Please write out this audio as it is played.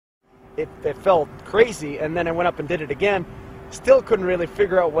it felt crazy. And then I went up and did it again. Still couldn't really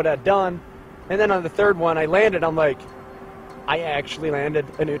figure out what I'd done. And then on the third one, I landed. I'm like, I actually landed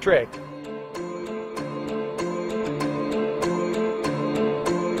a new trick.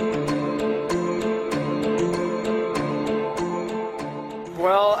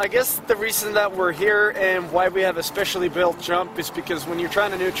 Well, I guess the reason that we're here and why we have a specially built jump is because when you're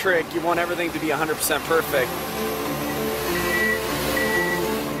trying a new trick, you want everything to be 100% perfect.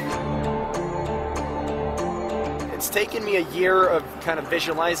 It's taken me a year of kind of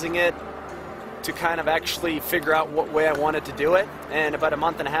visualizing it to kind of actually figure out what way I wanted to do it. And about a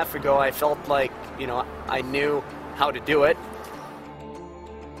month and a half ago, I felt like, I knew how to do it.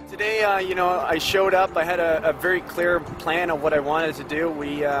 Today, I showed up. I had a very clear plan of what I wanted to do.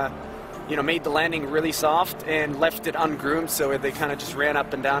 We, made the landing really soft and left it ungroomed, so they kind of just ran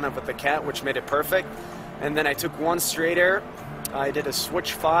up and down with the cat, which made it perfect. And then I took one straight air. I did a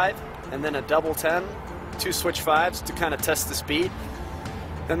switch 5 and then a double 10, 2 switch 5s to kind of test the speed.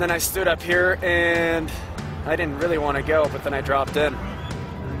 And then I stood up here and I didn't really want to go, but then I dropped in.